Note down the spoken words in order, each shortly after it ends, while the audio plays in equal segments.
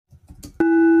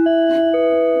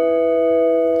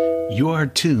You are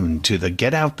tuned to the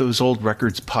Get Out Those Old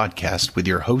Records podcast with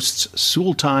your hosts,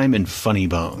 Soul Time and Funny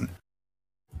Bone.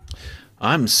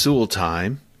 I'm Soul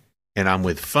Time, and I'm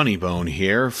with Funny Bone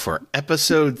here for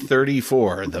episode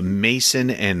 34, the Mason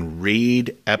and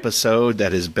Reed episode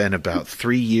that has been about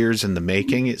 3 years in the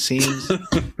making, it seems.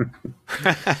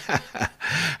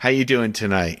 How you doing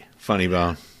tonight, Funny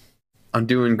Bone? I'm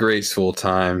doing great, Soul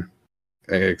Time.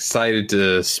 Excited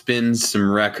to spin some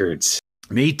records.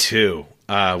 Me too.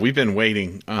 We've been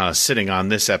waiting, sitting on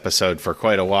this episode for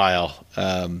quite a while.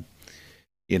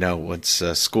 Once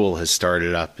school has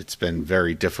started up, it's been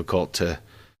very difficult to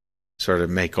sort of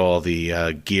make all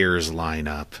the gears line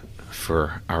up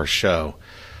for our show.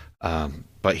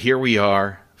 But here we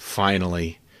are,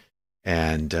 finally.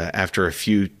 And after a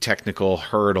few technical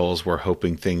hurdles, we're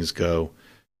hoping things go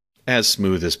as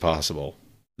smooth as possible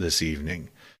this evening.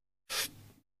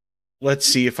 Let's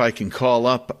see if I can call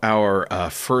up our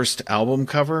first album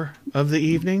cover of the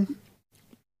evening.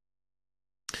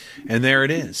 And there it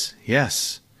is.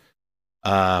 Yes.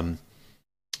 As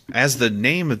the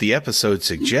name of the episode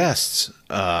suggests,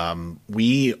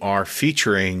 we are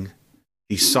featuring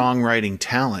the songwriting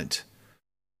talent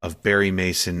of Barry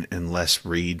Mason and Les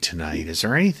Reed tonight. Is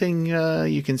there anything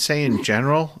you can say in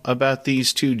general about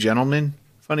these two gentlemen,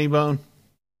 Funny Bone?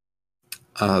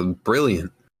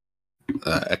 Brilliant.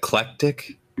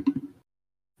 Eclectic.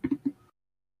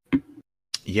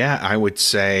 Yeah, I would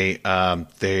say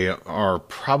they are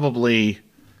probably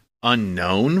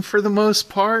unknown for the most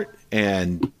part,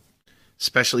 and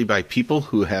especially by people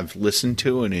who have listened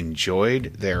to and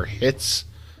enjoyed their hits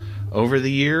over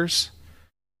the years.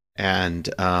 And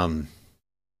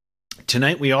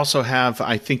tonight we also have,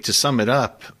 I think, to sum it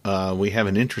up, we have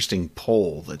an interesting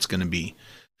poll that's going to be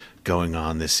going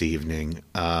on this evening.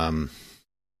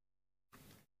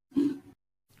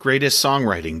 Greatest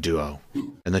songwriting duo.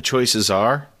 And the choices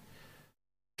are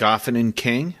Goffin and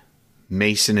King,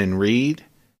 Mason and Reed,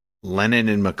 Lennon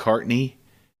and McCartney,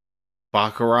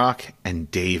 Bacharach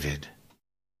and David.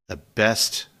 The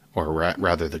best, or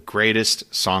rather the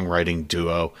greatest songwriting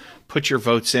duo. Put your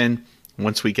votes in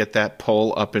once we get that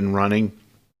poll up and running.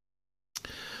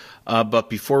 But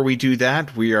before we do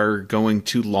that, we are going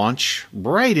to launch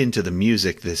right into the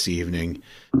music this evening.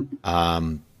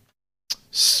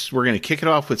 We're going to kick it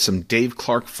off with some Dave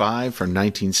Clark 5 from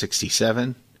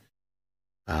 1967,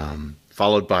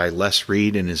 followed by Les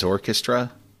Reed and his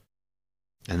orchestra.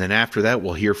 And then after that,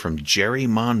 we'll hear from Jerry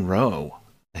Monroe,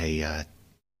 a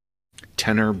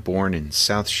tenor born in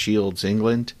South Shields,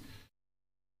 England.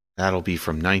 That'll be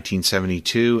from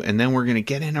 1972. And then we're going to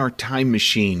get in our time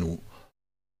machine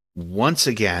once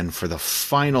again for the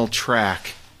final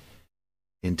track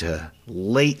into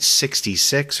late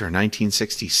 66 or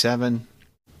 1967.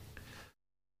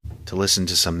 To listen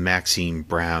to some Maxine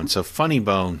Brown. So, Funny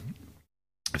Bone,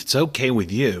 if it's okay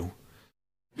with you,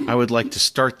 I would like to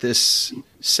start this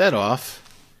set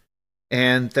off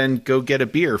and then go get a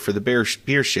beer for the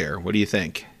beer share. What do you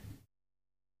think?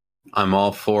 I'm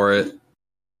all for it.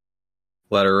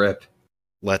 Let her rip.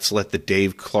 Let's let the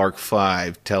Dave Clark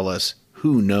 5 tell us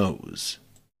who knows.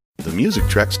 The music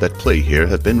tracks that play here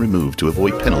have been removed to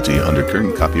avoid penalty under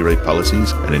current copyright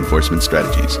policies and enforcement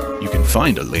strategies. You can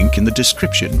find a link in the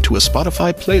description to a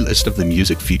Spotify playlist of the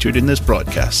music featured in this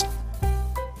broadcast.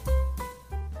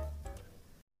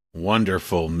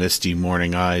 Wonderful Misty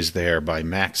Morning Eyes there by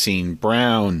Maxine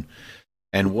Brown.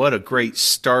 And what a great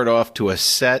start off to a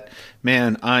set.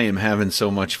 Man, I am having so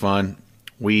much fun.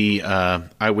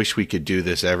 I wish we could do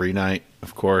this every night,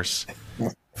 of course.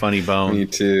 Funny Bone. Me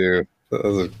too. That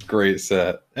was a great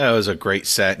set. That was a great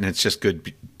set, and it's just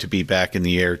good to be back in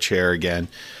the air chair again.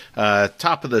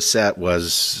 Top of the set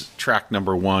was track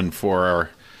number 1 for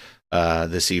our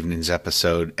this evening's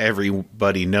episode,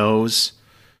 Everybody Knows.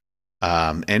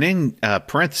 And in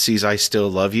parentheses, I Still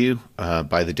Love You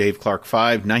by the Dave Clark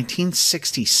 5,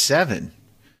 1967.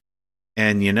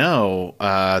 And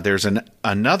there's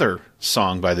another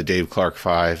song by the Dave Clark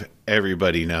 5,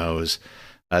 Everybody Knows,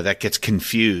 that gets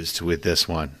confused with this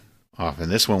one. Often.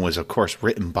 This one was, of course,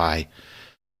 written by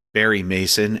Barry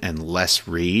Mason and Les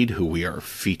Reed, who we are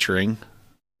featuring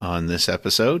on this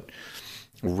episode.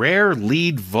 Rare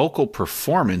lead vocal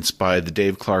performance by the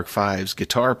Dave Clark 5's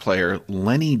guitar player,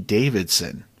 Lenny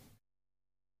Davidson.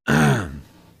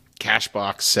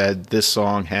 Cashbox said this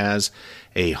song has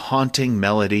a haunting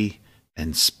melody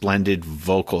and splendid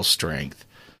vocal strength.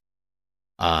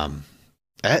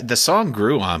 The song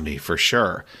grew on me for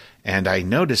sure. And I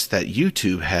noticed that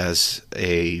YouTube has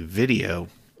a video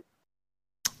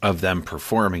of them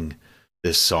performing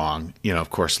this song,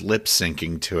 of course, lip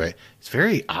syncing to it. It's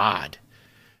very odd.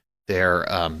 They're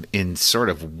in sort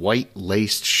of white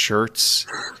laced shirts,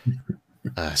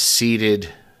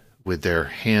 seated with their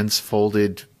hands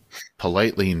folded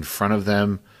politely in front of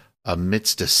them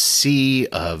amidst a sea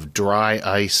of dry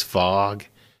ice fog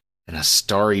and a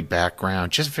starry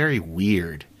background. Just very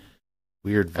weird.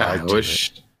 Weird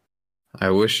vibe. I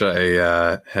wish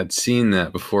I had seen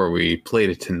that before we played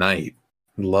it tonight.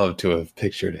 I'd love to have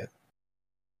pictured it.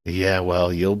 Yeah,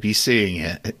 well, you'll be seeing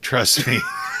it. Trust me.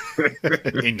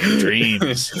 In your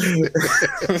dreams.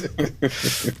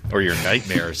 Or your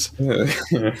nightmares.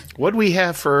 What do we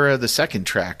have for the second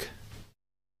track?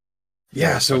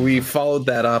 Yeah, so we followed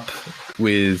that up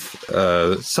with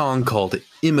a song called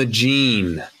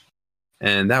Imogene.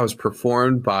 And that was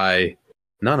performed by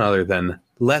none other than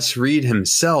Les Reed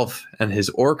himself and his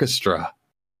orchestra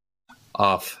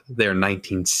off their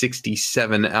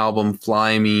 1967 album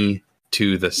Fly Me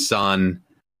to the Sun.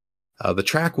 The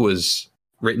track was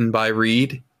written by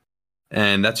Reed,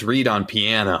 and that's Reed on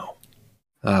piano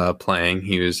playing.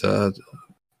 He was a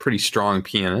pretty strong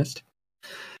pianist.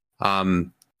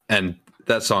 And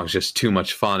that song's just too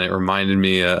much fun. It reminded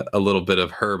me a little bit of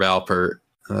Herb Alpert,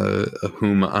 of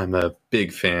whom I'm a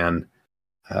big fan.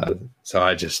 So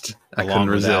I couldn't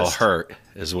resist. Al Hurt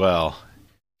as well.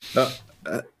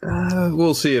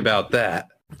 We'll see about that.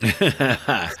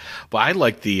 But I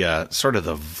like the sort of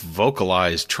the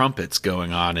vocalized trumpets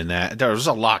going on in that. There was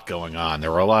a lot going on.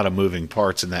 There were a lot of moving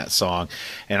parts in that song,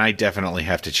 and I definitely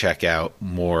have to check out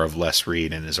more of Les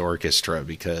Reed and his orchestra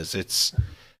because it's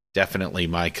definitely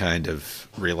my kind of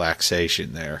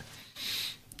relaxation there.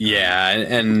 Yeah,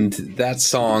 and that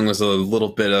song was a little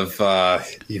bit of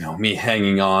me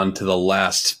hanging on to the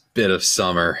last bit of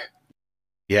summer.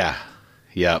 Yeah.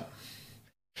 Yep.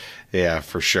 Yeah,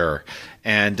 for sure.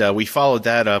 And we followed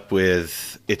that up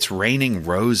with It's Raining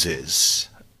Roses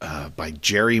by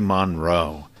Jerry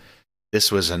Monroe.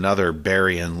 This was another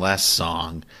Barry and Les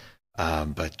song.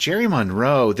 But Jerry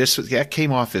Monroe, that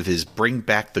came off of his Bring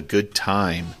Back the Good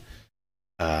Time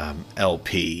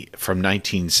LP from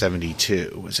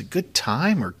 1972. Was it Good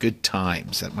Time or Good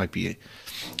Times? That might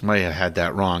have had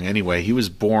that wrong. Anyway, he was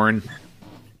born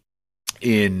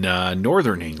in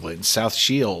northern England, South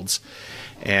Shields,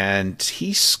 and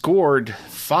he scored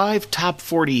 5 top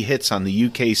 40 hits on the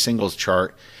UK singles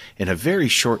chart in a very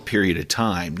short period of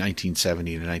time,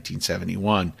 1970 to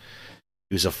 1971.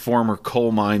 He was a former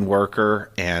coal mine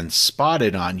worker and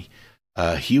spotted on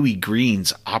Huey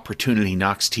Green's Opportunity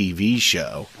Knocks TV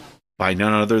show by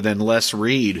none other than Les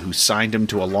Reed, who signed him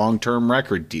to a long-term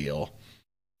record deal.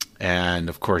 And,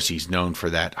 of course, he's known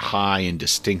for that high and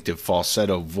distinctive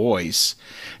falsetto voice.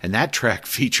 And that track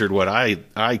featured what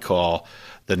I call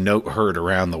the note heard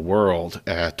around the world.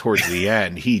 Towards the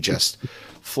end, he just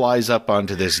flies up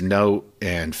onto this note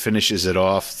and finishes it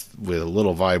off with a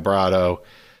little vibrato.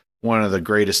 One of the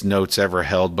greatest notes ever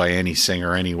held by any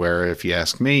singer anywhere, if you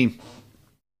ask me.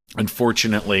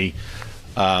 Unfortunately,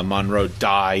 Monroe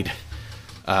died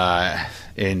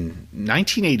in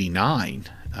 1989.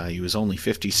 He was only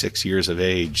 56 years of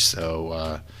age,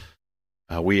 so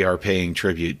we are paying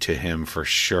tribute to him for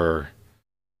sure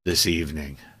this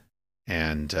evening.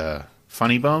 And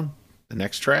Funny Bone, the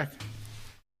next track.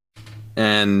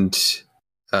 And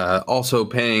also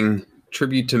paying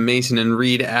tribute to Mason and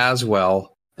Reed as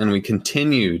well. And we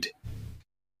continued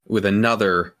with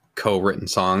another co-written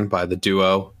song by the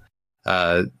duo.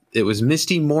 It was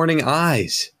Misty Morning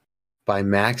Eyes by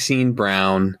Maxine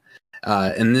Brown.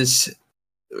 And this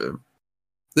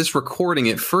recording,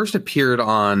 it first appeared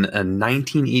on a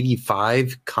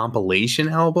 1985 compilation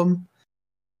album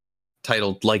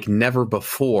titled Like Never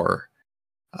Before.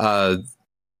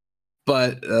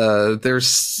 But there's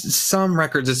some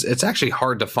records, it's actually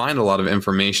hard to find a lot of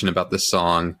information about this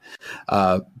song.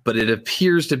 But it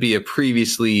appears to be a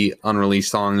previously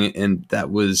unreleased song, and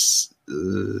that was,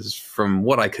 from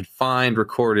what I could find,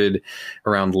 recorded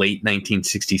around late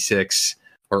 1966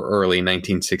 or early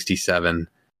 1967.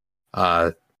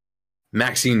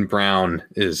 Maxine Brown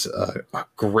is a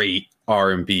great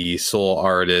R&B soul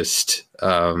artist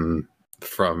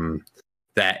from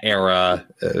that era,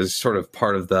 as sort of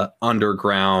part of the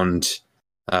underground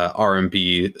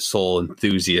R&B soul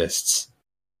enthusiasts.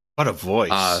 What a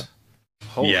voice.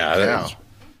 Holy cow.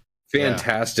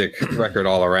 Fantastic record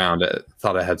all around. I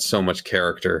thought it had so much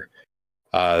character.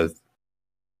 And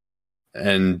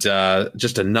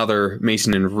just another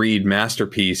Mason and Reed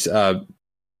masterpiece.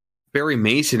 Barry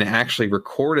Mason actually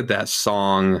recorded that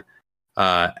song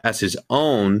as his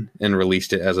own and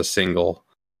released it as a single.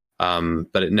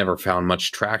 But it never found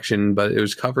much traction, but it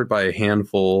was covered by a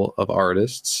handful of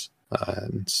artists.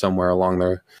 And somewhere along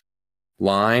the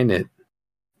line, it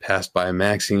passed by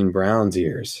Maxine Brown's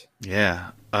ears.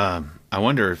 Yeah. I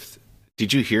wonder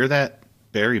did you hear that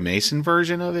Barry Mason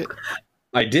version of it?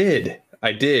 I did. Is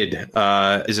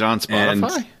it on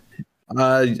Spotify?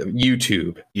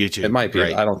 YouTube. YouTube. It might be.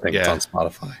 Right. I don't think it's on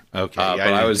Spotify. Okay. But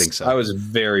I didn't think so. I was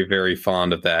very, very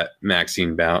fond of that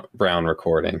Maxine Brown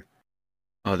recording.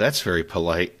 Oh, that's very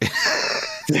polite.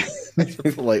 That's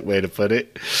a polite way to put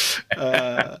it.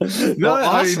 No,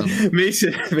 awesome. I mean,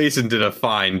 Mason did a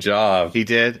fine job. He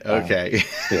did? Okay.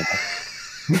 Yeah.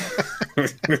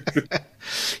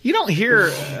 You don't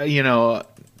hear,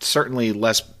 certainly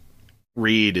Les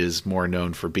Reed is more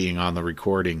known for being on the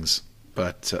recordings,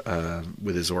 but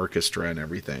with his orchestra and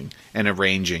everything, and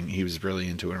arranging. He was really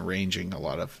into arranging a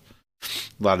lot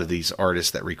of these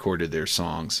artists that recorded their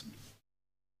songs.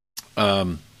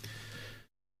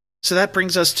 So that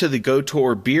brings us to the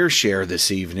GOTOR beer share this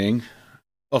evening.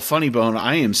 Oh, Funny Bone,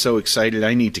 I am so excited.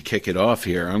 I need to kick it off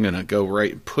here. I'm going to go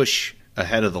push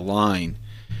ahead of the line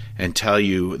and tell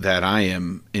you that I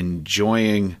am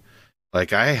enjoying,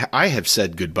 like I have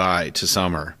said goodbye to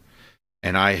summer,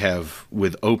 and I have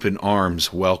with open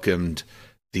arms welcomed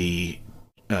the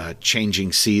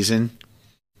changing season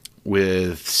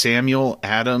with Samuel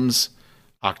Adams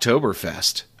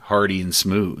Oktoberfest, Hearty and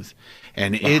Smooth.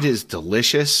 And it is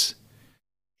delicious,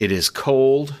 it is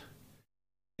cold,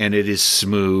 and it is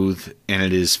smooth, and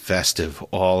it is festive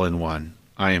all in one.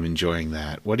 I am enjoying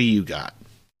that. What do you got?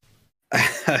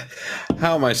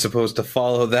 How am I supposed to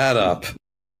follow that up?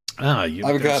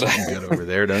 You've got something good over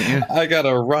there, don't you? I got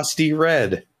a Rusty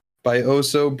Red by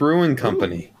Oso Brewing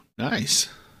Company. Ooh, nice.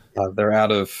 They're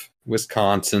out of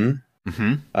Wisconsin.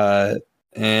 Mm-hmm.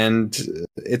 And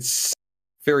it's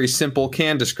very simple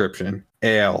can description.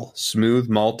 Ale, smooth,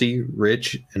 malty,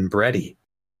 rich, and bready.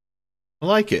 I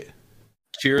like it.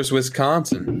 Cheers,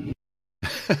 Wisconsin.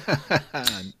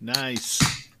 Nice.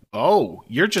 Oh,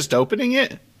 you're just opening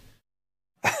it?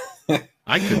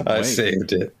 I couldn't wait. I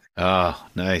saved it. Oh,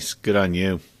 nice. Good on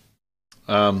you.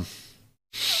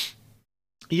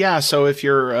 Yeah, so if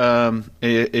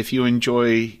you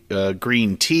enjoy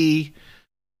green tea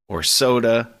or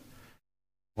soda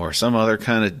or some other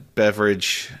kind of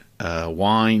beverage,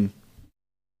 wine,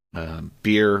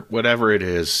 beer, whatever it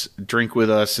is, drink with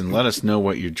us and let us know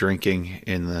what you're drinking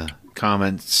in the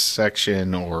comments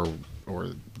section or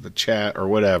the chat or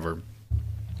whatever.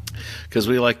 Because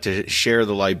we like to share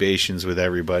the libations with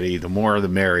everybody. The more the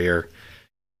merrier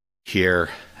here.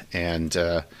 And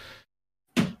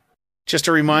just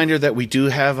a reminder that we do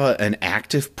have an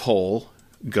active poll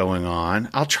going on.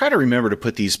 I'll try to remember to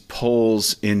put these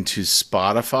polls into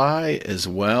Spotify as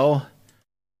well,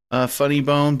 Funny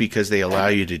Bone, because they allow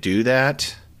you to do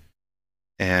that.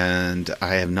 And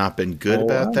I have not been good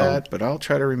about that, but I'll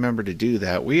try to remember to do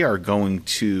that. We are going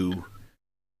to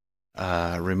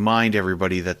remind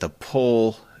everybody that the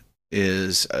poll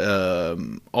is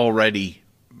already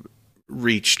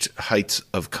reached heights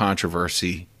of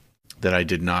controversy that I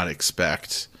did not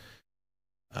expect.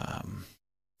 Let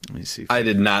me see. I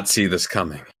did not see this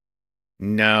coming.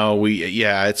 No,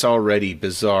 it's already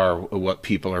bizarre what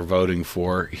people are voting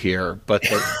for here. But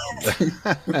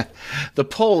the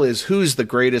poll is who's the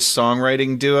greatest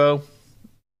songwriting duo?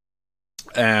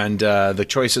 And the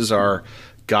choices are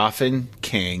Goffin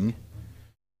King,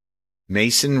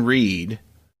 Mason Reed,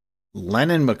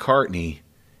 Lennon McCartney,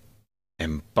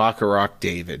 and Bacharach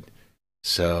David.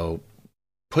 So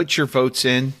put your votes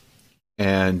in,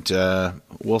 and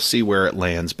we'll see where it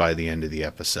lands by the end of the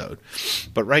episode.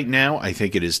 But right now, I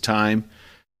think it is time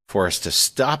for us to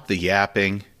stop the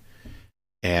yapping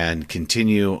and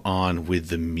continue on with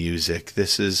the music.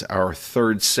 This is our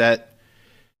third set,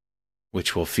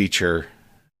 which will feature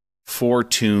 4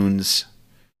 tunes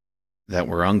that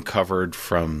were uncovered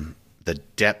from the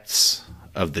depths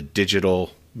of the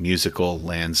digital musical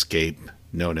landscape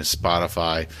known as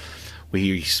Spotify.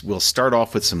 We will start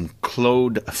off with some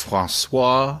Claude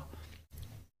François,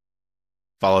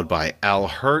 followed by Al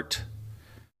Hirt,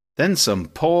 then some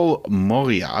Paul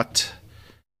Mauriat,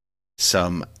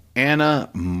 some Anna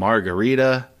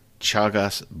Margarita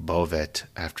Chagas Bovet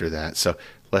after that. So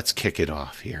let's kick it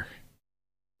off here.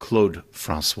 Claude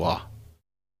François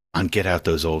on Get Out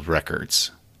Those Old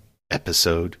Records,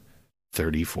 episode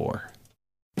 34.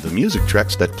 The music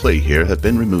tracks that play here have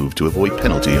been removed to avoid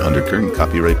penalty under current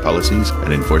copyright policies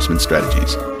and enforcement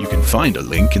strategies. You can find a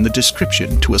link in the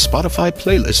description to a Spotify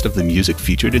playlist of the music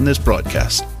featured in this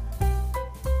broadcast.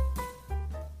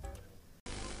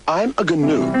 I'm a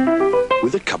GNU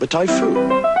with a cup of Thai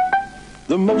food.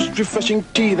 The most refreshing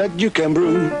tea that you can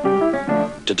brew.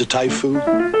 Thai food,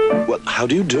 well, how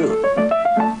do you do?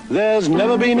 There's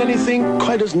never been anything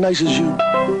quite as nice as you.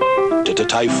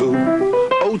 Thai food.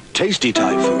 Oh, so tasty,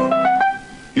 Typhoon.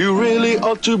 You really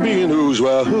ought to be in Who's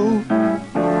Where Who.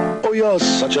 Oh, you're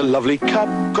such a lovely cup,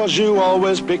 'cause you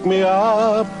always pick me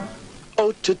up.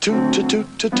 Oh, Typhoon.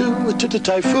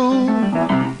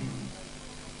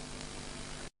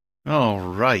 All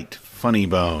right, Funny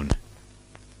Bone.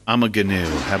 I'm a GNU.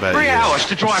 How about 3 you? hours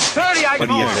to drive 38 What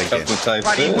do you miles. think?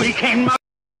 Bloody weekend.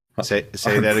 Say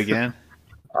that again.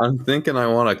 I'm thinking I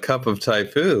want a cup of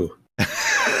Typhoo.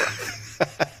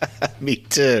 Me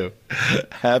too.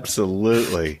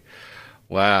 Absolutely.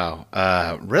 Wow.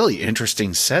 Really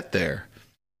interesting set there.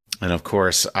 And of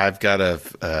course, I've got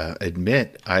to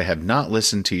admit, I have not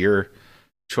listened to your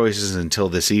choices until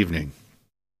this evening.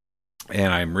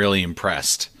 And I'm really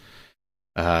impressed.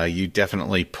 You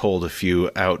definitely pulled a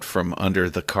few out from under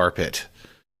the carpet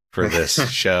for this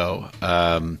show.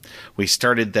 We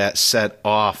started that set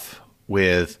off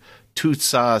with Tout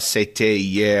ça c'était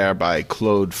hier by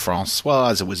Claude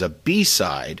François. It was a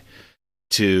B-side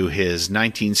to his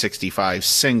 1965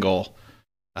 single,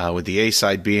 with the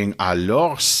A-side being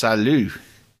Alors Salut.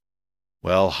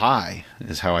 Well, hi,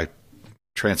 is how I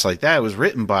translate that. It was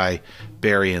written by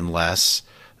Barry and Les.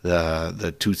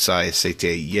 The Tout ça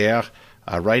c'était hier.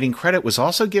 Writing credit was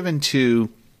also given to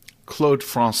Claude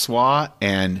François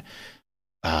and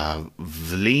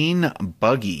Vline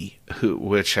Buggy,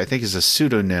 which I think is a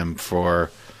pseudonym for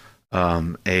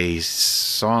a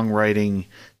songwriting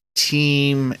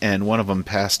team, and one of them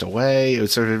passed away. It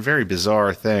was sort of a very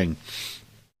bizarre thing.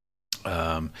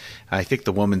 I think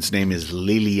the woman's name is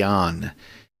Liliane,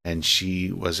 and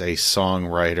she was a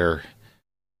songwriter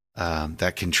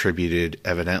that contributed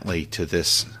evidently to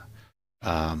this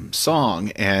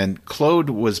song. And Claude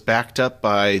was backed up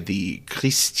by the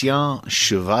Christian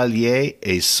Chevalier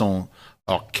et son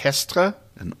orchestre,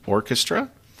 an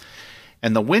orchestra.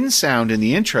 And the wind sound in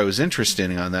the intro is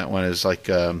interesting on that one. Is like,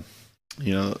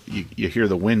 you hear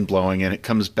the wind blowing, and it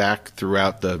comes back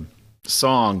throughout the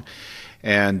song.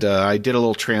 And I did a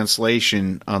little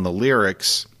translation on the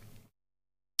lyrics.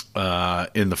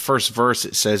 In the first verse,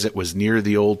 it says, "It was near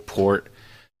the old port.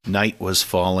 Night was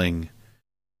falling.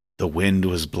 The wind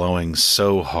was blowing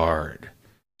so hard.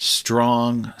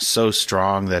 Strong, so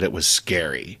strong that it was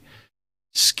scary.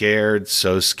 Scared,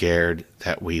 so scared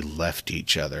that we left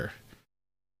each other."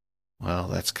 Well,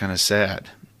 that's kind of sad.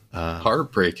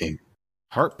 Heartbreaking.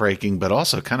 Heartbreaking, but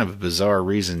also kind of a bizarre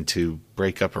reason to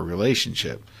break up a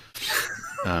relationship.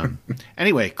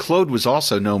 Anyway, Claude was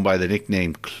also known by the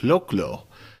nickname Clo-Clo.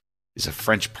 He's a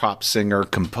French pop singer,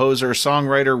 composer,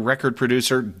 songwriter, record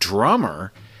producer,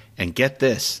 drummer, and get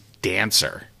this,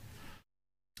 dancer.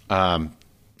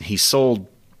 He sold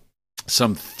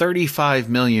some 35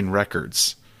 million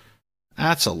records.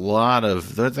 That's a lot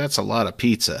of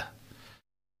pizza.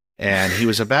 And he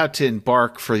was about to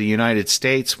embark for the United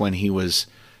States when he was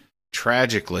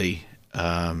tragically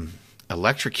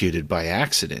electrocuted by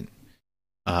accident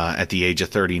at the age of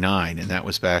 39, and that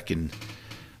was back in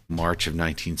March of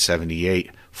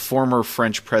 1978. Former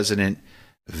French President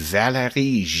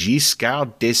Valéry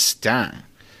Giscard d'Estaing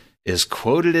is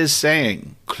quoted as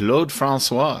saying Claude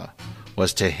François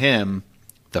was to him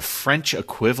the French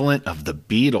equivalent of the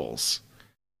Beatles,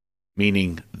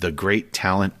 meaning the great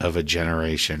talent of a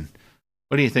generation.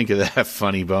 What do you think of that,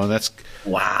 Funny Bone? That's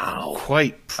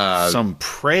quite some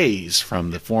praise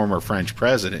from the former French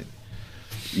president.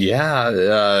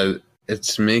 Yeah,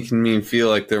 it's making me feel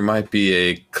like there might be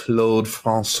a Claude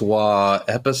François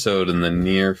episode in the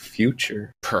near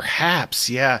future. Perhaps,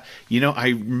 yeah. I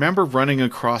remember running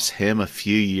across him a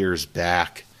few years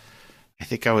back. I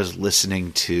think I was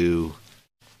listening to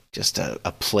just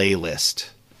a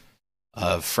playlist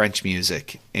of French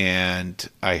music, and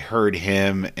I heard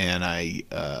him, and I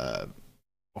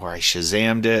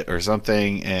Shazammed it or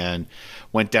something, and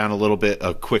went down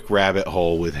a quick rabbit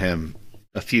hole with him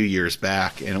a few years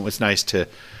back, and it was nice to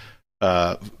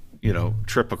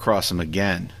trip across him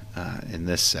again in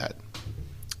this set.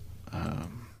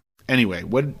 Anyway,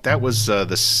 that was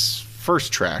the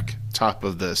first track, top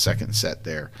of the second set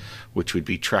there, which would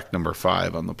be track number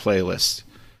 5 on the playlist.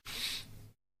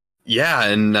 Yeah,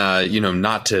 and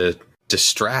not to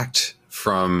distract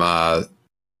from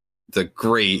the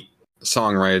great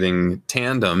songwriting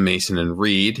tandem Mason and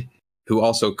Reed, who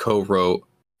also co-wrote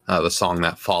the song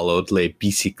that followed, Les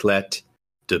Bicyclettes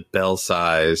de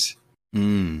Belsize.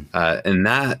 And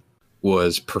that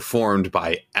was performed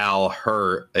by Al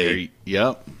Hirt, Case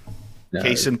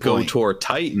in Go point. Tour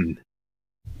Titan.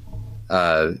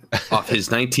 Off his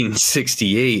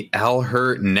 1968 Al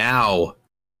Hirt Now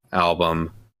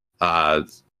album.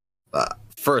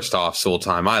 First off, Soul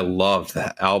Time, I loved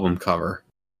that album cover.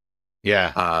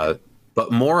 Yeah.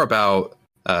 But more about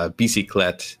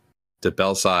Bicyclette de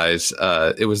Belsize.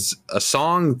 It was a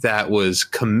song that was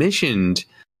commissioned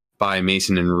by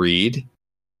Mason and Reed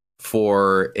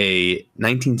for a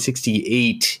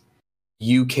 1968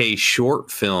 UK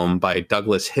short film by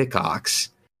Douglas Hickox.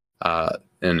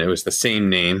 And it was the same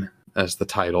name as the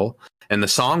title. And the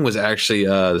song was actually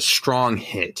a strong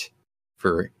hit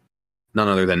for none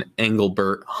other than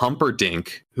Engelbert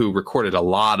Humperdinck, who recorded a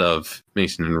lot of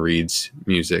Mason and Reed's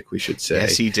music, we should say.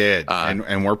 Yes, he did.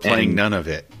 And we're playing none of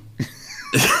it.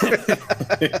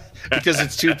 Because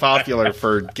it's too popular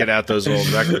for get out those old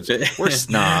records. We're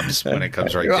snobs when it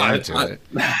comes right down to it.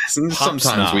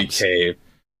 Sometimes we cave.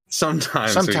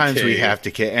 Sometimes we have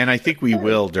to cave. And I think we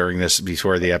will during this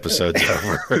before the episode's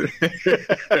over.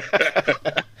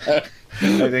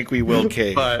 I think we will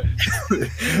cave. But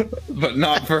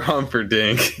not for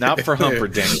Humperdinck. Not for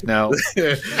Humperdinck, no.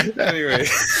 Anyway,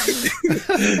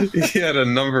 he had a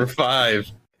number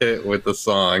 5 hit with the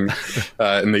song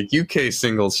in the UK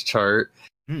singles chart.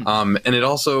 And it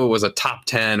also was a top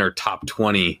 10 or top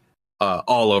 20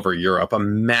 all over Europe. A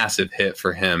massive hit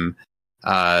for him.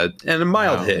 And a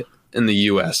mild hit in the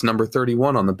US, number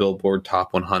 31 on the Billboard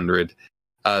Top 100.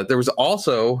 There was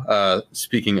also,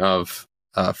 speaking of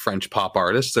French pop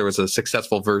artists, there was a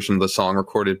successful version of the song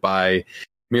recorded by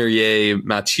Mireille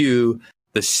Mathieu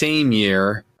the same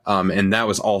year. And that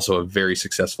was also a very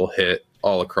successful hit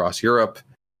all across Europe.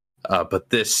 But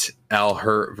this Al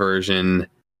Hirt version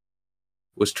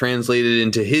was translated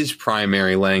into his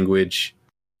primary language,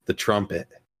 the trumpet.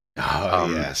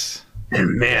 Yes.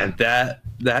 And man,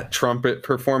 that trumpet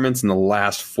performance in the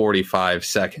last 45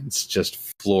 seconds just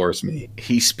floors me.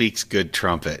 He speaks good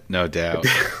trumpet, no doubt.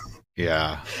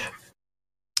 Yeah.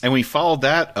 And we followed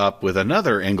that up with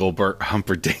another Engelbert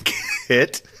Humperdinck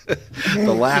hit,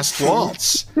 The Last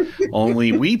Waltz.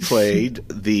 Only we played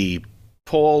the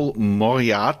Paul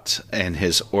Mauriat and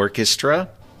his orchestra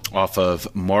off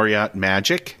of Mauriat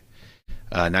Magic,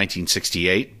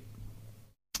 1968.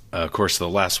 Of course, The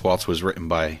Last Waltz was written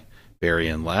by Barry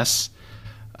and Les.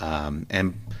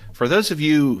 And for those of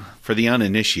you, for the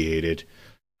uninitiated,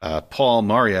 Paul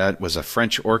Mauriat was a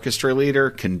French orchestra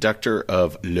leader, conductor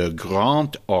of Le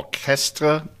Grand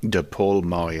Orchestre de Paul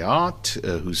Mauriat,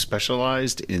 who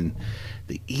specialized in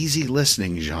the easy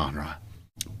listening genre.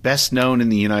 Best known in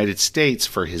the United States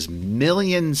for his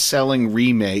million-selling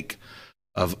remake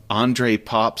of André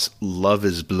Pop's Love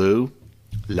is Blue,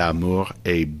 L'amour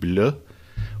est bleu,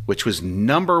 which was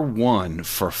number 1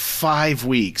 for 5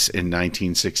 weeks in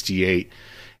 1968.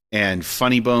 And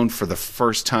Funny Bone, for the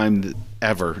first time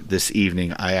ever this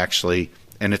evening, I actually,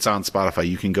 and it's on Spotify,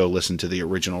 you can go listen to the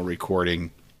original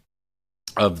recording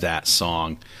of that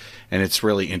song. And it's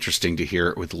really interesting to hear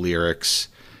it with lyrics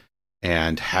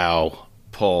and how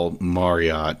Paul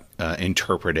Mauriat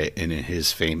interpreted it in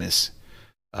his famous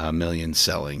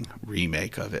million-selling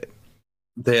remake of it.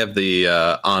 They have the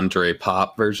André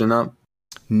Pop version up?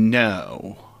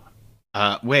 No.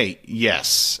 Wait,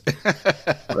 yes.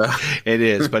 It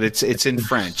is, but it's in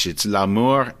French. It's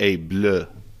L'amour est bleu.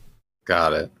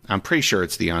 Got it. I'm pretty sure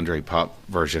it's the André Pop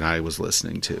version I was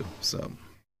listening to. So,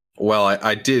 well,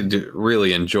 I did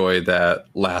really enjoy that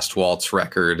Last Waltz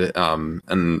record,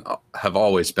 and have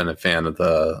always been a fan of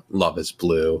the Love is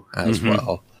Blue as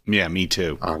well. Yeah, me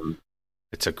too.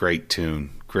 It's a great tune,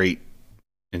 great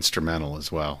instrumental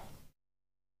as well.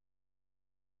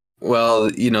 Well,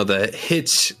 the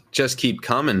hits just keep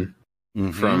coming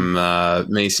from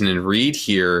Mason and Reed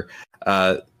here.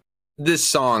 This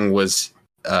song was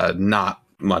not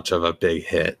much of a big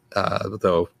hit,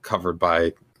 though covered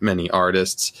by many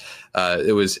artists.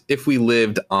 It was If We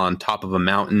Lived on Top of a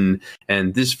Mountain,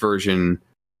 and this version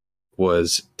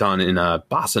was done in a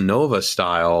bossa nova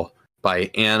style by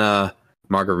Anna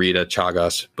Margarita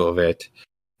Chagas Bovet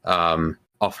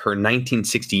off her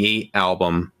 1968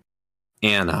 album,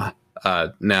 Anna.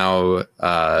 Now,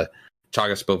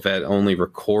 Chagas Bovet only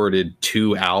recorded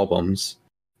 2 albums.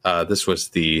 This was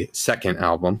the second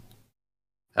album.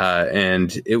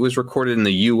 And it was recorded in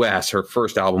the U.S. Her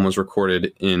first album was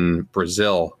recorded in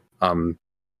Brazil.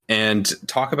 And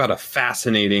talk about a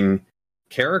fascinating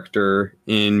character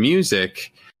in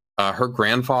music. Her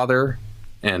grandfather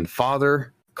and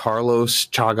father, Carlos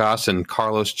Chagas and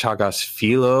Carlos Chagas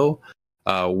Filho,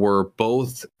 were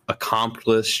both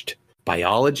accomplished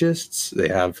biologists. They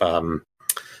have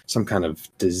some kind of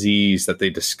disease that they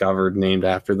discovered named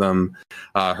after them.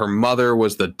 Her mother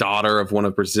was the daughter of one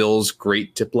of Brazil's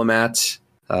great diplomats,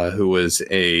 who was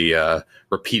a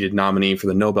repeated nominee for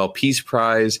the Nobel Peace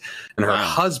Prize. And her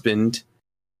husband,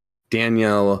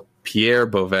 Daniel Pierre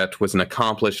Bovet, was an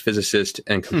accomplished physicist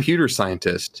and computer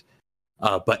scientist.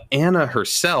 But Anna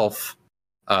herself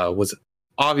was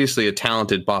obviously a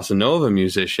talented bossa nova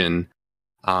musician.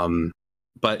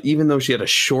 But even though she had a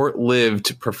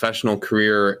short-lived professional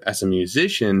career as a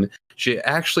musician, she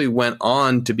actually went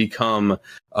on to become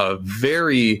a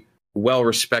very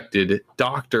well-respected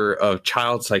doctor of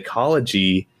child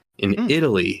psychology in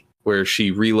Italy, where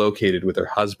she relocated with her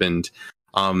husband.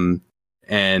 And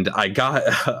I got,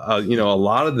 a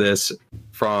lot of this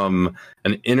from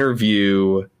an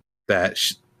interview that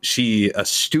she, a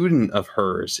student of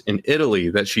hers in Italy,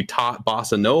 that she taught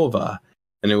bossa nova.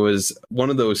 And it was one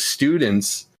of those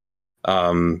students,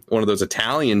 one of those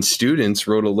Italian students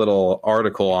wrote a little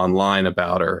article online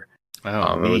about her.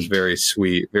 Oh, it was very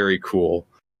sweet, very cool.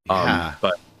 Yeah.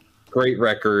 But great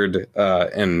record.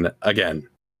 And again,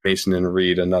 Mason and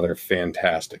Reed, another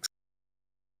fantastic.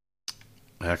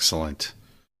 Excellent.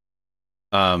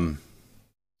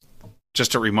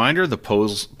 Just a reminder, the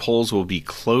polls will be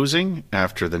closing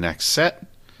after the next set.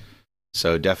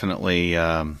 So definitely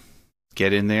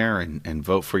get in there and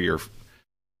vote for your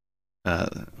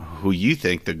who you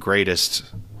think the greatest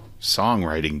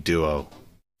songwriting duo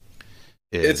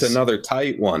is. It's another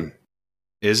tight one.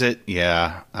 Is it?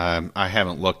 Yeah. I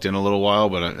haven't looked in a little while,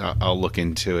 but I'll look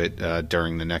into it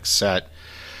during the next set.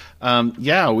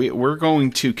 We're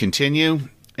going to continue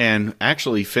and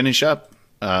actually finish up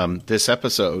this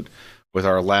episode with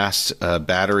our last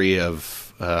battery of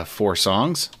 4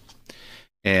 songs.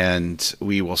 And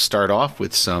we will start off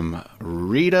with some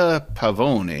Rita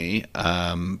Pavone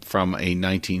from a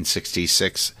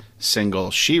 1966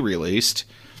 single she released.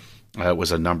 It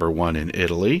was a #1 in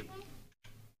Italy.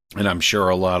 And I'm sure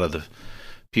a lot of the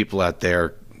people out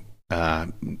there,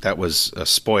 that was a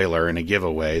spoiler and a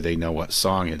giveaway. They know what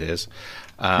song it is.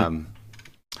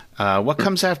 What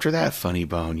comes after that, Funny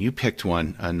Bone? You picked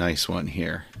a nice one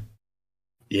here.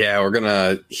 Yeah, we're going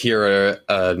to hear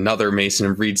another Mason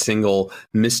and Reed single,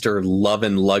 Mr.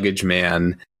 Lovin' Luggage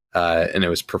Man, and it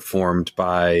was performed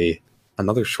by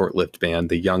another short-lived band,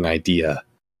 The Young Idea.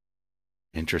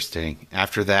 Interesting.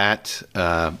 After that,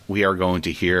 we are going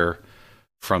to hear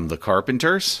from The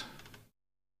Carpenters,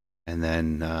 and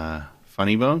then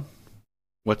Funny Bone.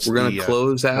 We're going to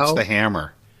close out. What's the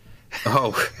hammer?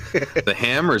 Oh, the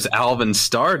hammer's Alvin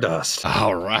Stardust.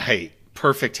 All right.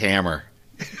 Perfect hammer.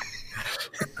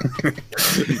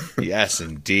 Yes,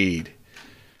 indeed.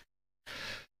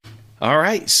 All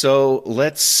right, so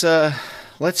let's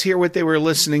hear what they were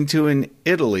listening to in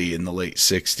Italy in the late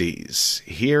 60s.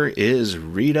 Here is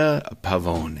Rita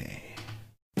Pavone.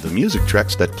 The music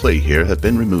tracks that play here have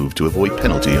been removed to avoid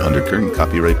penalty under current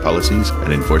copyright policies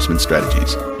and enforcement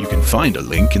strategies. You can find a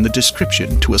link in the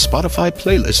description to a Spotify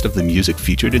playlist of the music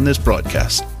featured in this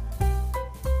broadcast.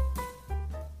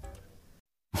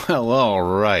 Well, all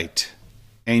right.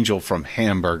 Angel from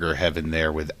Hamburger Heaven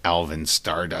there with Alvin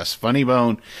Stardust. Funny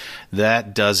Bone,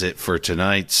 that does it for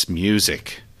tonight's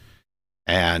music.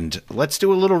 And let's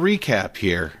do a little recap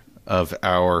here of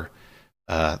our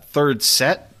third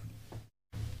set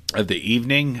of the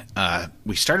evening.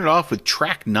 We started off with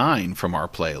track 9 from our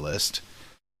playlist,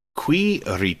 Qui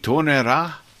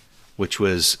Ritornerà, which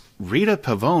was Rita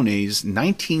Pavone's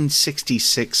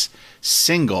 1966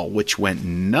 single, which went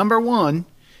 #1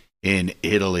 in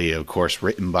Italy, of course,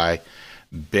 written by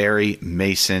Barry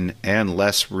Mason and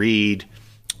Les Reed.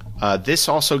 This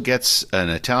also gets an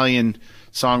Italian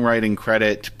songwriting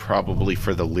credit, probably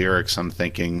for the lyrics, I'm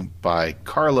thinking, by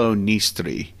Carlo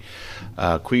Nistri.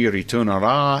 Qui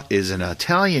Ritornerà is an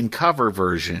Italian cover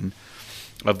version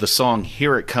of the song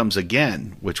Here It Comes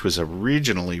Again, which was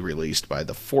originally released by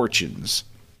The Fortunes.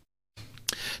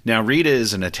 Now, Rita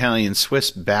is an Italian-Swiss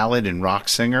ballad and rock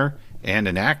singer and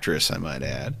an actress, I might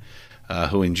add,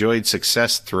 who enjoyed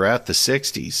success throughout the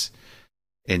 60s.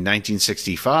 In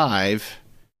 1965,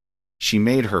 she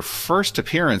made her first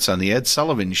appearance on The Ed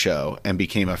Sullivan Show and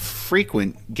became a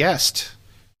frequent guest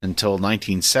until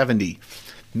 1970.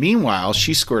 Meanwhile,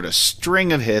 she scored a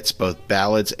string of hits, both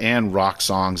ballads and rock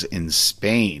songs, in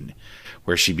Spain,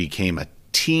 where she became a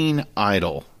teen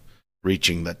idol,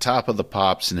 reaching the top of the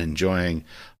pops and enjoying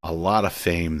a lot of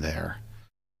fame there.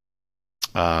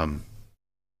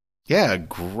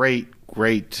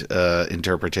 Great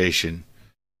interpretation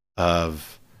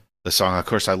of the song. Of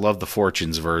course, I love the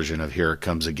Fortunes version of Here It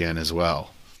Comes Again as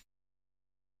well.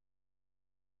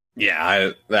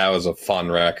 Yeah, that was a fun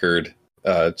record.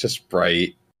 Just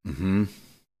bright. Mm-hmm.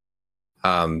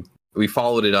 We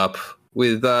followed it up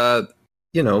with,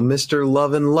 Mr.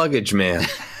 Lovin' Luggage Man.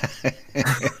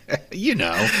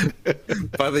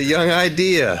 By The Young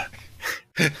Idea.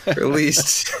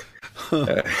 Released.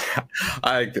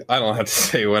 I don't have to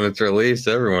say when it's released.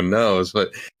 Everyone knows.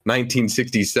 But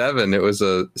 1967, it was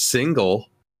a single.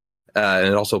 And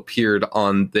it also appeared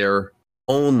on their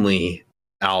only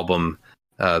album,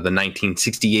 the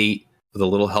 1968 With a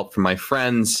Little Help from My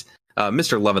Friends.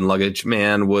 Mr. Love and Luggage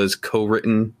Man was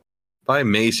co-written by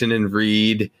Mason and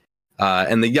Reed.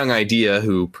 And the Young Idea,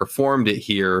 who performed it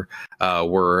here,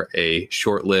 were a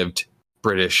short-lived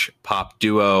British pop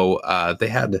duo. They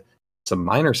had some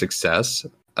minor success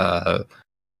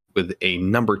with a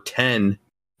number 10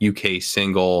 UK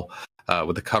single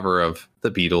with a cover of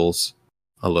the Beatles'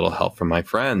 A Little Help from My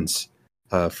Friends,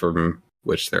 from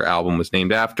which their album was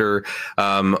named after.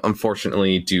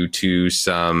 Unfortunately, due to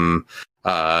some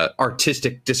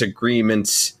artistic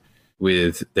disagreements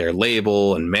with their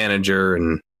label and manager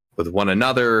and with one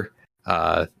another,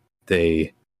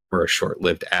 they were a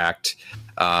short-lived act.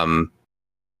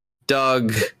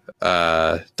 Douglas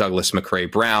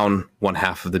McRae Brown, one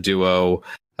half of the duo,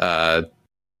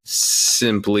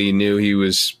 simply knew he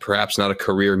was perhaps not a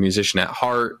career musician at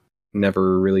heart,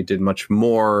 never really did much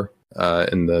more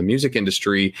in the music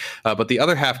industry. But the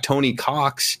other half, Tony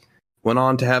Cox, went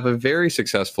on to have a very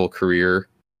successful career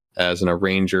as an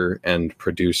arranger and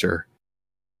producer.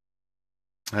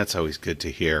 That's always good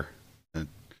to hear,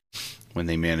 when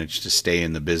they manage to stay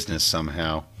in the business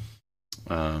somehow.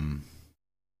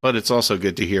 But it's also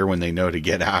good to hear when they know to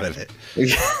get out of it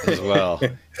as well.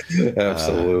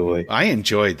 Absolutely. I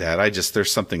enjoyed that.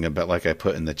 There's something about, like I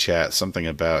put in the chat, something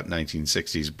about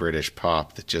 1960s British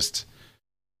pop that just,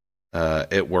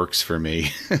 it works for me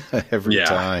every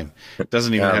time. It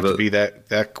doesn't even have to be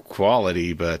that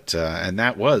quality, but, and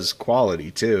that was quality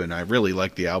too. And I really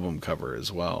like the album cover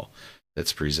as well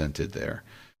that's presented there.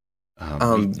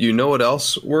 You know what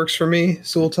else works for me,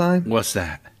 Sultan? What's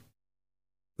that?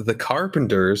 The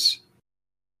Carpenters,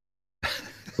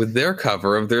 with their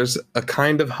cover of There's a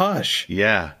Kind of Hush.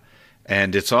 Yeah.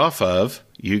 And it's off of,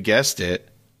 you guessed it,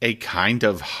 A Kind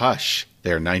of Hush,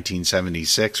 their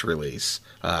 1976 release,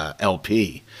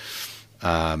 LP.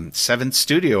 Seventh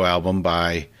studio album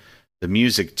by the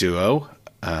music duo.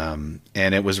 And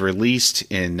it was released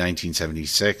in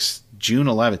 1976, June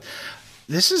 11th.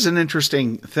 This is an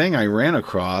interesting thing I ran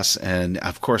across, and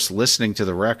of course, listening to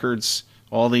the records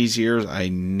all these years, I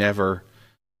never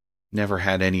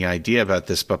had any idea about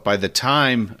this. But by the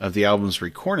time of the album's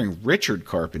recording, Richard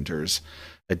Carpenter's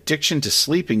addiction to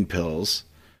sleeping pills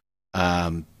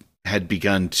had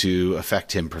begun to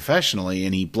affect him professionally,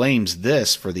 and he blames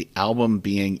this for the album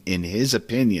being, in his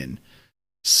opinion,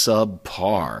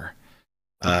 subpar.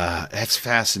 That's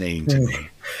fascinating to me.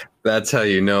 That's how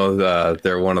you know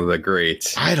they're one of the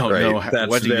greats. I don't know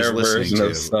what he was listening to.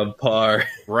 Of subpar.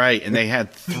 Right, and they had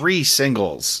 3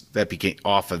 singles that became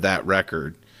off of that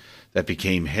record that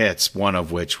became hits, one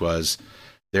of which was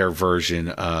their version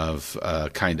of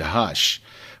Kinda Hush,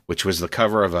 which was the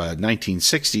cover of a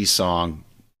 1960s song,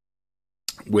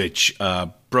 which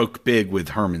broke big with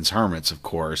Herman's Hermits, of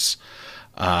course.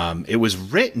 It was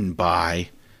written by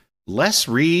Les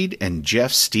Reed and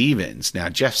Jeff Stevens. Now,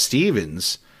 Jeff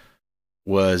Stevens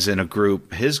was in a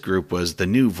group, his group was the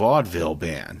New Vaudeville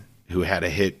Band, who had a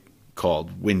hit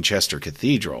called Winchester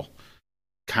Cathedral.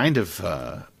 Kind of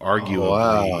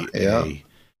arguably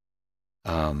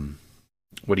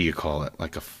what do you call it?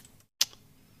 Like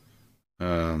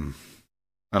I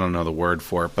don't know the word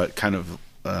for it, but kind of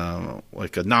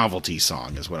like a novelty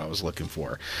song is what I was looking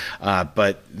for.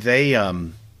 But they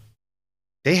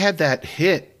had that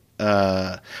hit.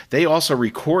 They also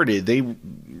recorded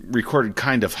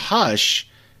Kind of Hush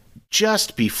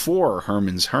just before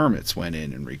Herman's Hermits went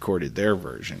in and recorded their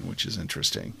version, which is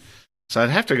interesting. So I'd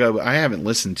have to go. I haven't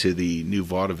listened to the New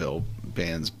Vaudeville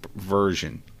Band's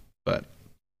version, but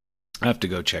I have to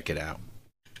go check it out.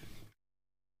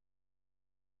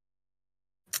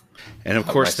 And of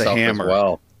course, the Hammer.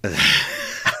 Well.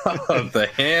 The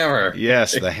Hammer.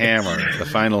 Yes, the Hammer, the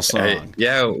final song.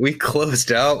 Yeah, we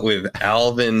closed out with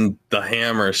Alvin the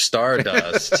Hammer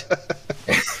Stardust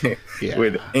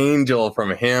with Angel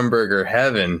from Hamburger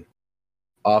Heaven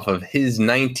off of his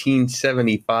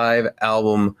 1975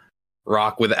 album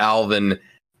Rock with Alvin,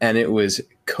 and it was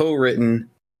co-written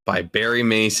by Barry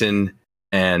Mason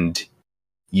and,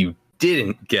 you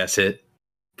didn't guess it,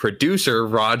 producer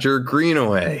Roger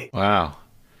Greenaway. Wow.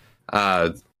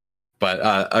 But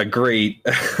a great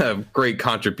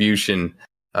contribution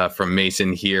from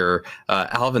Mason here.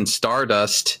 Alvin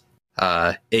Stardust,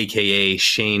 a.k.a.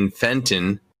 Shane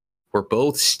Fenton, were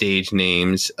both stage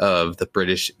names of the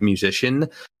British musician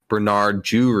Bernard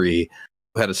Jewry,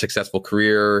 who had a successful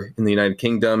career in the United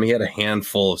Kingdom. He had a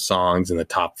handful of songs in the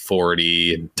top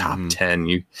 40 and top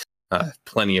 10,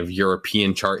 plenty of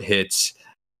European chart hits.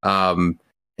 And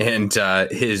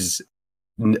his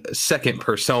second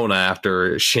persona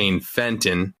after Shane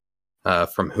Fenton,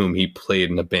 from whom he played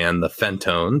in the band The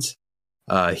Fentones,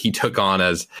 he took on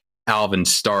as Alvin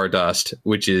Stardust,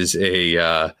 which is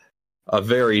a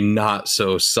very not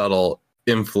so subtle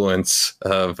influence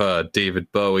of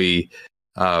David Bowie.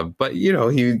 But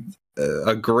he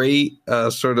a great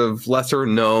sort of lesser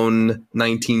known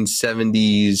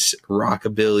 1970s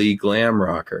rockabilly glam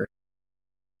rocker.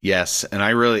 Yes, and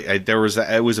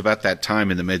it was about that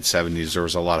time in the mid 70s. There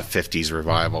was a lot of 50s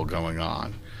revival going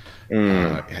on.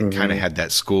 It kind of had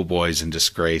that Schoolboys and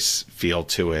Disgrace feel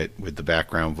to it with the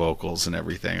background vocals and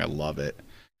everything. I love it.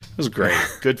 It was great.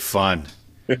 Good fun.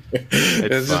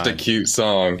 It's just a cute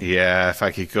song. Yeah, if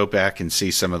I could go back and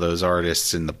see some of those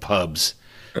artists in the pubs,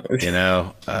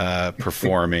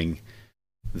 performing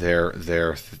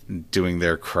doing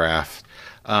their craft.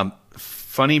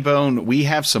 Funny Bone, we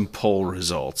have some poll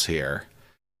results here.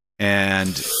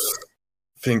 And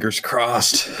fingers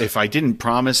crossed. If I didn't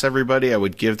promise everybody I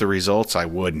would give the results, I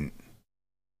wouldn't.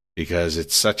 Because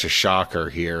it's such a shocker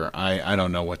here. I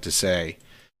don't know what to say.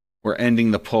 We're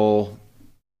ending the poll.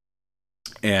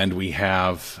 And we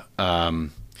have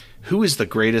who is the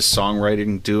greatest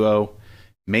songwriting duo?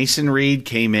 Mason Reed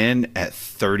came in at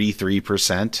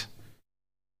 33%.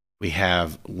 We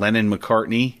have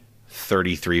Lennon-McCartney,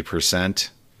 33%.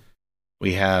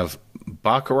 We have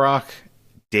Bacharach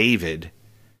David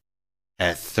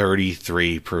at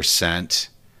 33%.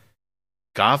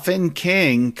 Goffin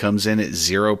King comes in at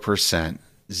 0%.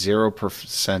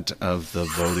 0% of the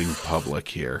voting public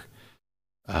here.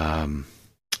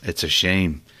 It's a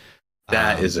shame.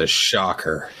 That is a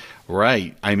shocker.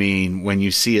 Right. I mean, when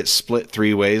you see it split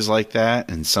three ways like that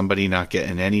and somebody not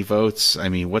getting any votes, I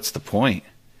mean, what's the point?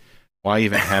 Why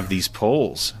even have these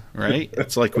polls, right?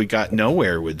 It's like we got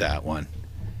nowhere with that one.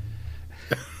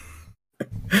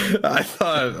 I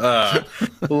thought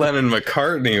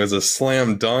Lennon-McCartney was a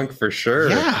slam dunk for sure.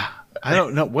 Yeah. I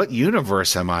don't know. What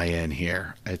universe am I in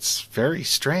here? It's very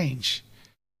strange.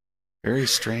 Very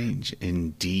strange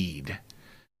indeed.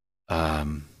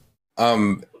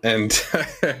 And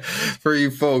for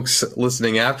you folks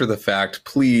listening after the fact,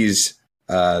 please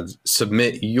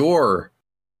submit your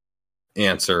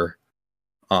answer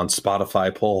on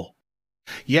Spotify poll.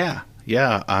 Yeah,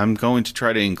 I'm going to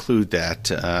try to include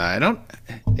that.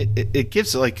 It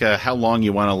gives like how long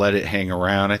you want to let it hang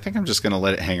around. I think I'm just going to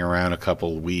let it hang around a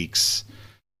couple of weeks.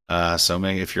 So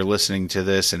maybe if you're listening to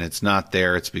this and it's not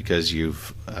there, it's because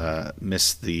you've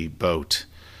missed the boat.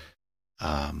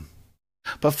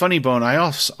 But Funny Bone, I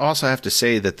also have to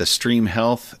say that the stream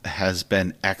health has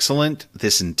been excellent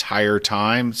this entire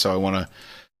time. So I want to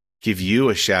give you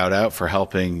a shout out for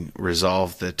helping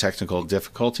resolve the technical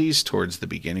difficulties towards the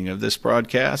beginning of this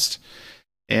broadcast.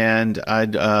 And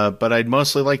I'd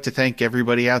mostly like to thank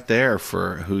everybody out there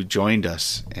who joined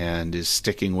us and is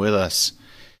sticking with us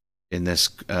in this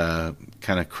kind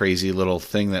of crazy little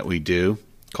thing that we do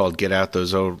called Get Out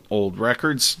Those Old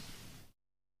Records.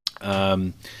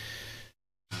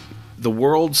 The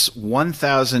world's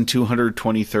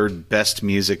 1,223rd best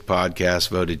music podcast,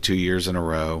 voted 2 years in a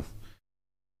row.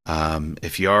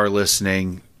 If you are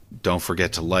listening, don't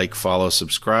forget to like, follow,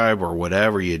 subscribe, or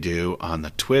whatever you do on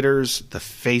the Twitters, the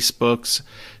Facebooks,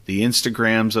 the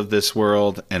Instagrams of this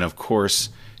world, and of course,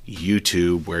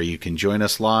 YouTube, where you can join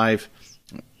us live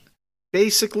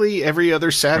basically every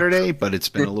other Saturday, but it's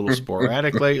been a little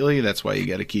sporadic lately. That's why you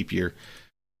got to keep your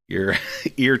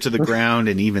ear to the ground,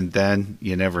 and even then,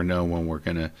 you never know when we're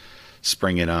going to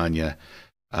spring it on you.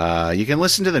 You can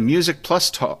listen to the Music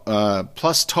Plus Talk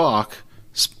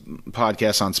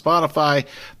podcast on Spotify,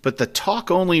 but the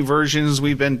talk-only versions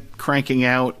we've been cranking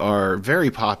out are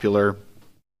very popular,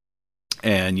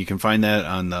 and you can find that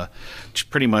on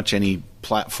pretty much any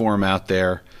platform out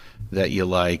there that you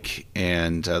like,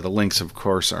 and the links, of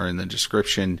course, are in the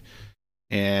description.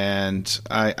 And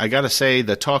I gotta say,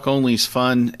 the talk only is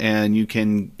fun, and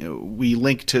we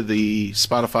link to the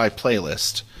Spotify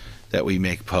playlist that we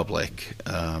make public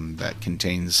that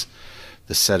contains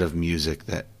the set of music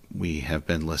that we have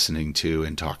been listening to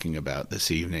and talking about this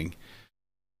evening.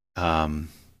 So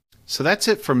that's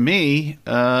it from me.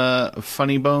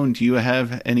 Funny Bone, do you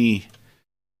have any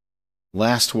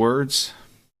last words?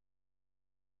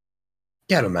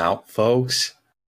 Get them out, folks.